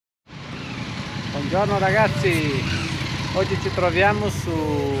Buongiorno ragazzi, oggi ci troviamo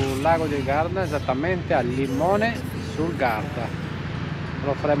sul lago del Garda, esattamente a Limone sul Garda.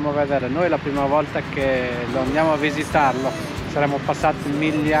 Lo faremo vedere, noi è la prima volta che lo andiamo a visitarlo, saremmo passati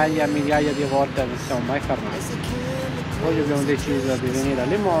migliaia di volte e non siamo mai fermati. Oggi abbiamo deciso di venire a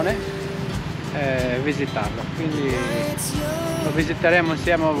Limone e visitarlo, quindi lo visiteremo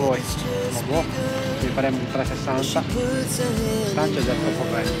insieme a voi. Vi faremo un 360, tanto è già troppo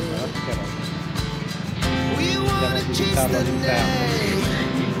bello, guardate che roba. Andiamo a visitarlo all'interno.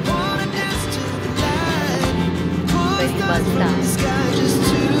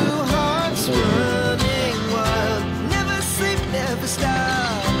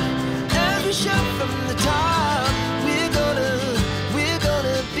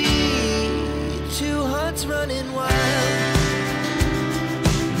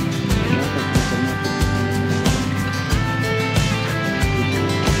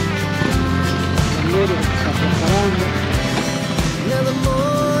 Another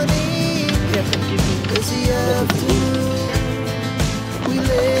morning is the afternoon. We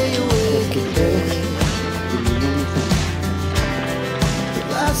lay awake in bed.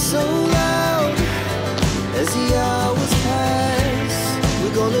 Laugh so loud as the hours pass.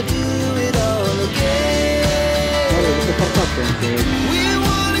 We're gonna do it all again. We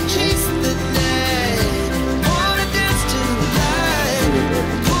wanna chase the night, wanna dance to the light.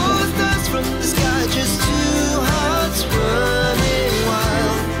 Pull the stars from the sky, just two hearts running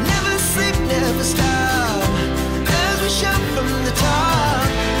wild. Never sleep, never stop. As we shout from the top,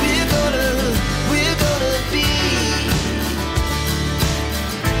 we're gonna be.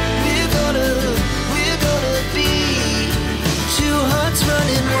 We're gonna be two hearts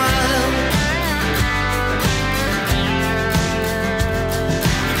running wild.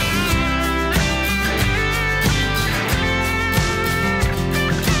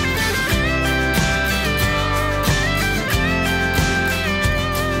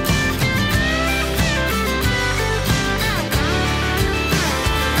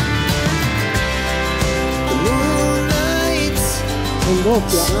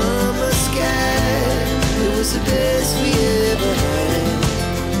 Summer sky, it was the best we ever had.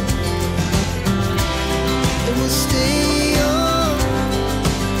 And we'll stay on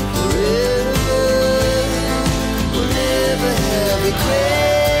forever. We'll never have regrets.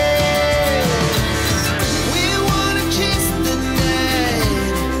 We wanna chase the night,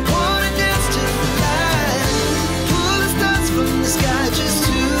 wanna dance to the light. Pull the stars from the sky, just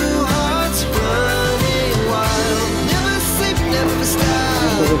two hearts running wild. Never sleep, never stop.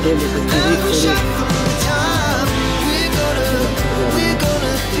 Never shut from the top. We're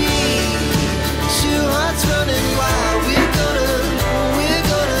gonna be two hearts running wild. We're gonna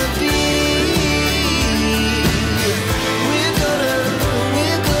be. We're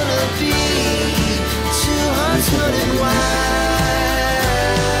gonna be two hearts running wild.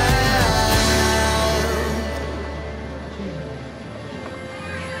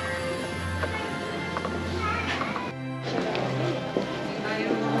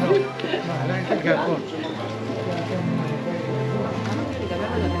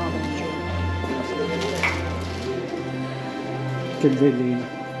 Che bellino.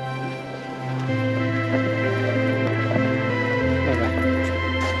 Vabbè.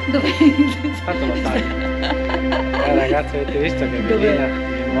 Dove? Tanto lo taglio. Ragazzi, avete visto che bellina il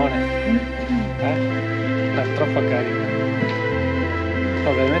limone? È troppo carina.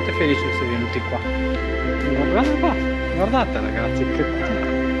 Sono veramente felice di essere venuti qua. Guardate qua, guardate ragazzi, che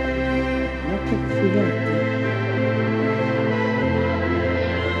ma che figata.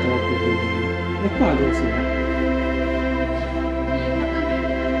 Troppo bellino. E qua dove si va?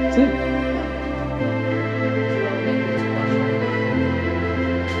 Sì.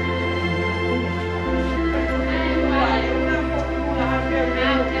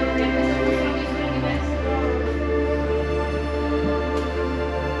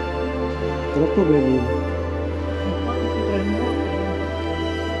 Troppo bellino.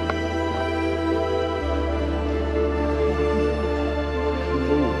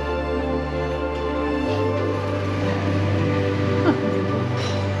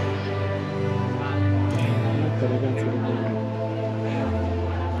 Ragazzi, che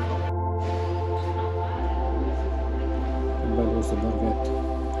bello questo borghetto.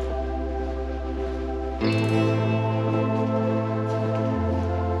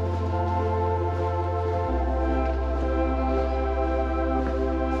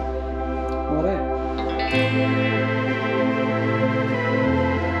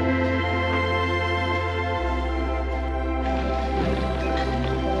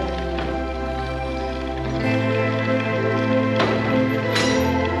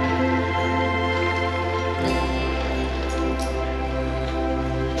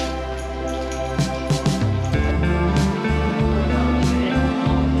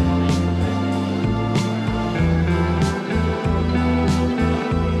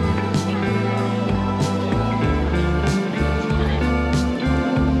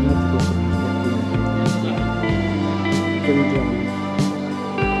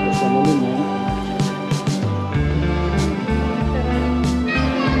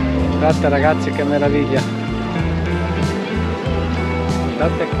 Guardate ragazzi che meraviglia.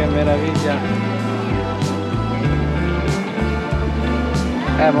 Guardate che meraviglia.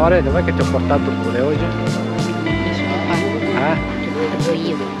 Amore, dov'è che ti ho portato pure oggi?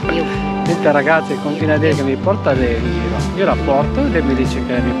 Io. Senta ragazzi, continua a dire che mi porta lei in giro. Io la porto e lei mi dice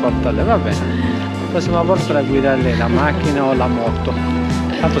che mi porta lei, va bene. La prossima volta la guida lei, la macchina o la moto.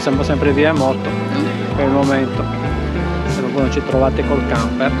 Tanto siamo sempre via moto per il momento. Se non voi non ci trovate col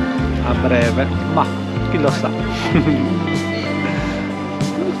camper a breve, ma chi lo sa.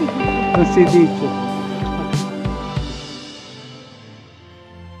 Non si dice.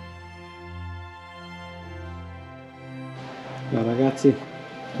 Ma ragazzi,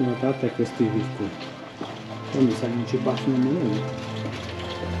 notate questi vicoli. Poi mi sa che non ci passano nemmeno.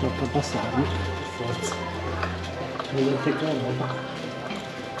 Tocca passarli, per forza. Vedete che roba.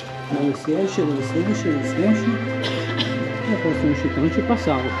 Dove si esce, dove si esce, dove si esce. E poi sono uscito, non ci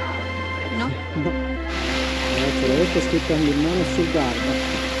passavo. No? No. Ragazzi, l'avete scritto a Limone sul Garda.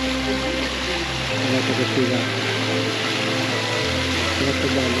 Guardate che figata. Guardate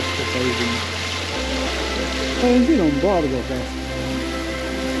bello questo paesino. Paesino un borgo questo.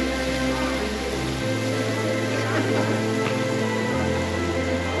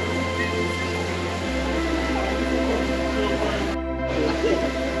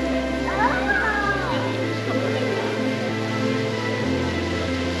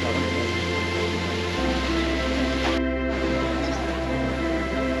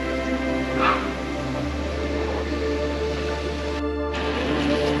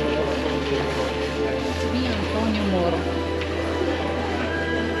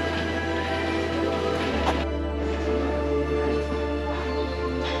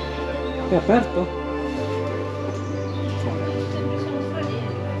 È aperto?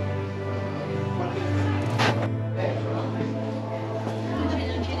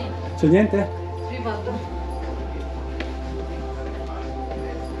 C'è niente? Privato.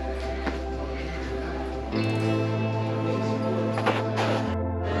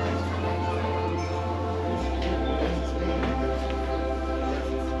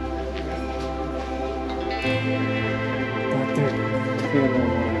 Che roba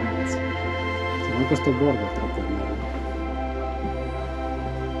ragazzi. Ma questo borgo è troppo bello.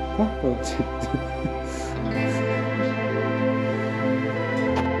 Qua poi c'è.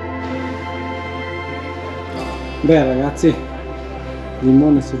 Beh ragazzi,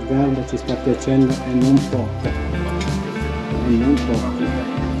 Limone sul Garda ci sta piacendo e non poco. E non poco.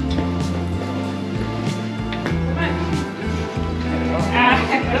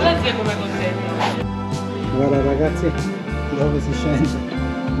 Guarda ragazzi, dove si scende?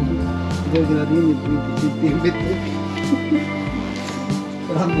 2 gradini,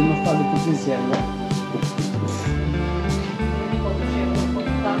 però dobbiamo farli tutti insieme.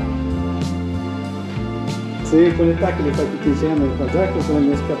 Sì, con i tacchi li fai tutti insieme, li fa già con le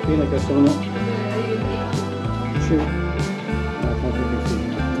mie scarpine che sono... Sì. Guardate che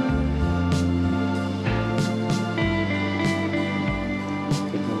figata.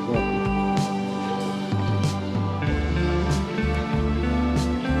 Che bel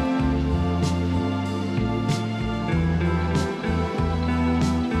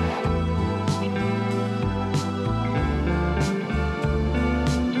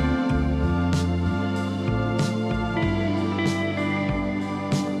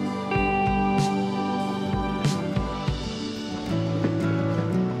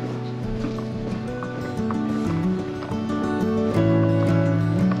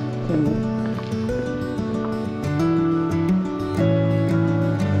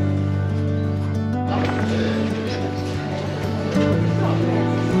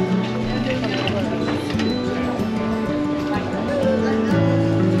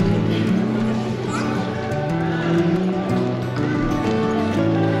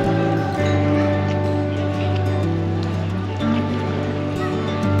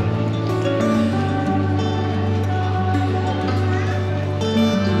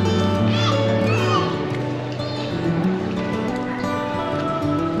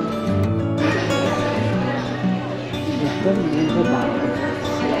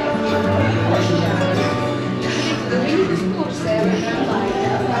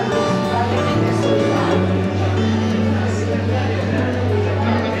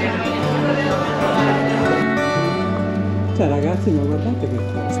Cioè ragazzi, ma guardate che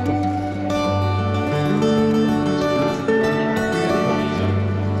costo.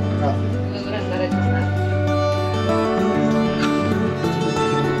 Dovrei andare a giocare.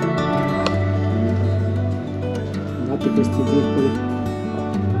 Guardate questi vicoli.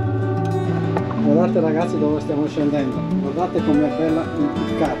 Guardate ragazzi dove stiamo scendendo. Guardate com'è bella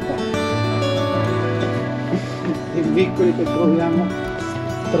impiccata. i vicoli che troviamo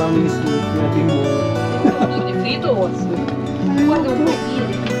stranissimi a Limù. Di fritto o? Guarda un po'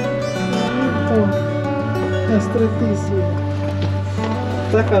 È strettissimo.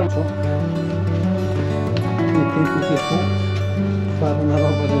 Saccaruccio. I tempi che fa fare una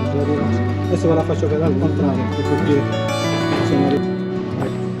roba del genere. Adesso ve la faccio vedere al contrario perché sono arrivato.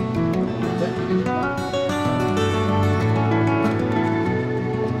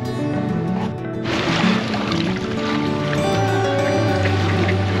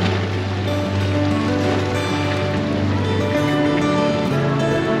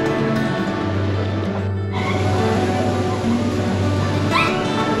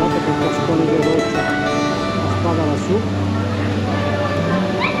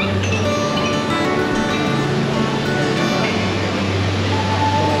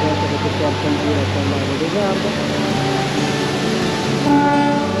 In giro con l'ago del Garda.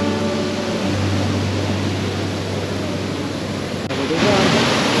 Lago del Garda.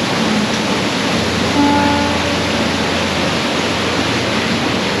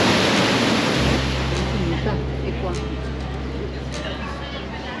 E qua.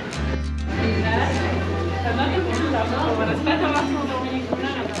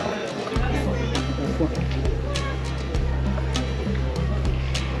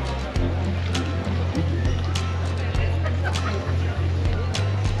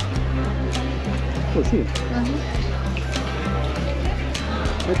 Così.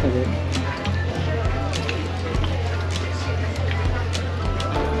 Aspetta che...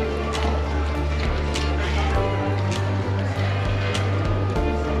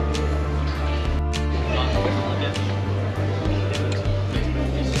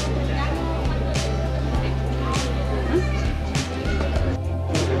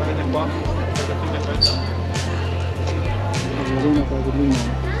 Vedete qua? Oggi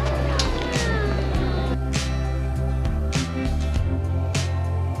Limone.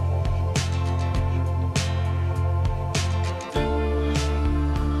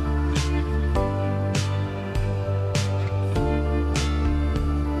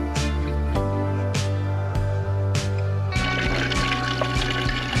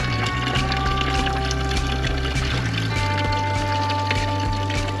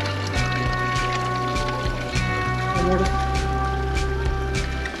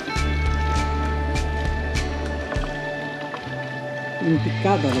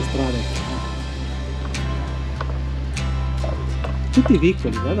 Impiccata le strade, tutti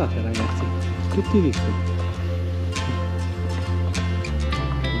vicoli, guardate ragazzi, tutti vicoli.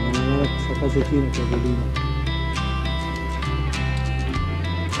 Guardate questa casettina che è bellina.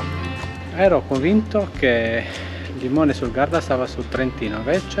 Ero convinto che Limone sul Garda stava sul Trentino,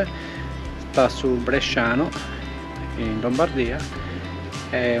 invece sta sul bresciano in Lombardia.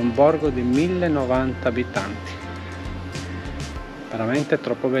 È un borgo di 1090 abitanti. Veramente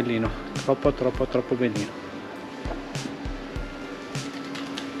troppo bellino, troppo bellino.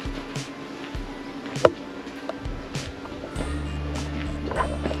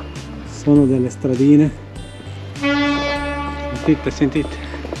 Sono delle stradine, sentite,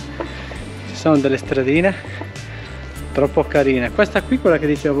 ci sono delle stradine troppo carine. Questa qui è quella che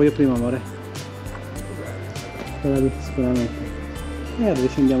dicevo io prima, amore, quella lì sicuramente, e ora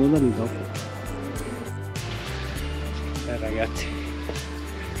scendiamo da lì dopo. Ragazzi,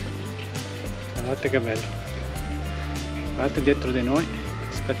 guardate che bello, guardate dietro di noi,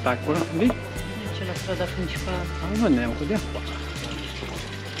 che spettacolo. Lì c'è la strada principale. noi andiamo così qua,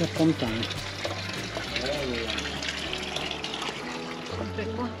 le fontane, Sempre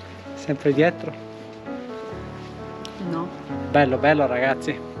qua? sempre dietro. No. Bello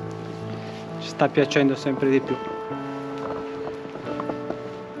ragazzi, ci sta piacendo sempre di più.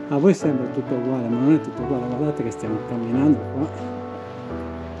 A voi sembra tutto uguale, ma non è tutto uguale. Guardate che stiamo camminando qua,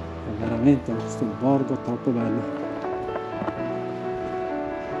 è veramente questo borgo troppo bello.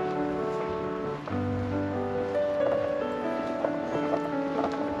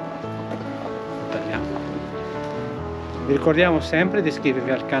 Tagliamo. Vi ricordiamo sempre di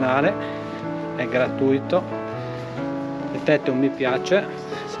iscrivervi al canale, è gratuito, mettete un mi piace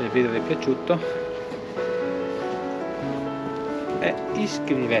se il video vi è piaciuto e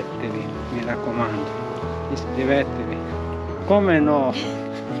iscrivetevi, mi raccomando, iscrivetevi. Come no?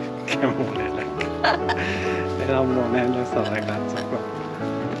 Che monella, era un monello sta ragazza qua.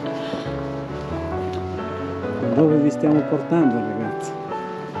 Dove vi stiamo portando ragazzi?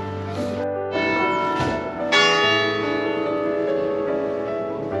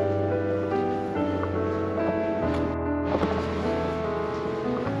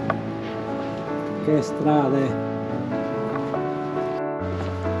 Che strade!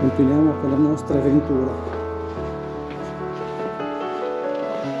 Continuiamo con la nostra avventura.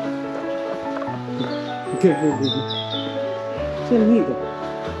 Che bellino. C'è il nido.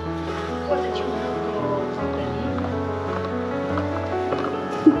 Guardaci un altro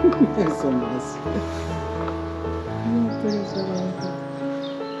bellino. Penso Massi. Non penso neanche.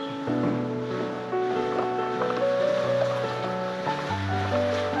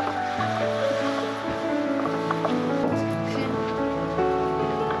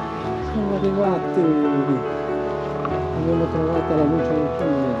 Siamo arrivati. Abbiamo trovato la luce del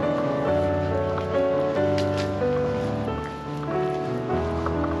tunnel.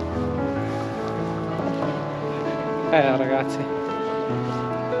 Ragazzi,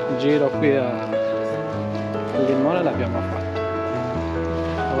 il giro qui a Limone l'abbiamo fatto.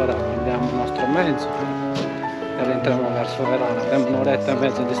 Ora prendiamo il nostro mezzo e rientriamo verso Verona. Abbiamo un'oretta e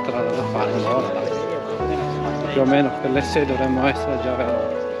mezza di strada da fare, un'ora. Più o meno per le 6 dovremmo essere già a Verona.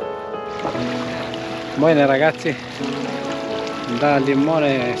 Bene ragazzi, da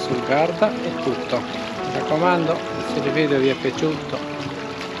Limone sul Garda è tutto. Mi raccomando, se il video vi è piaciuto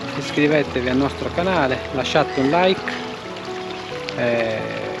iscrivetevi al nostro canale, lasciate un like,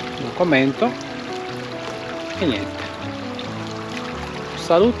 un commento e niente. Un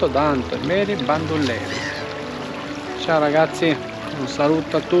saluto da Anto e Mary Bandulleri. Ciao ragazzi, un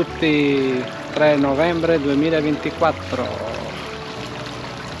saluto a tutti. 3 novembre 2024,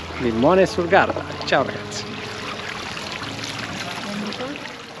 Limone sul Garda. Ciao ragazzi.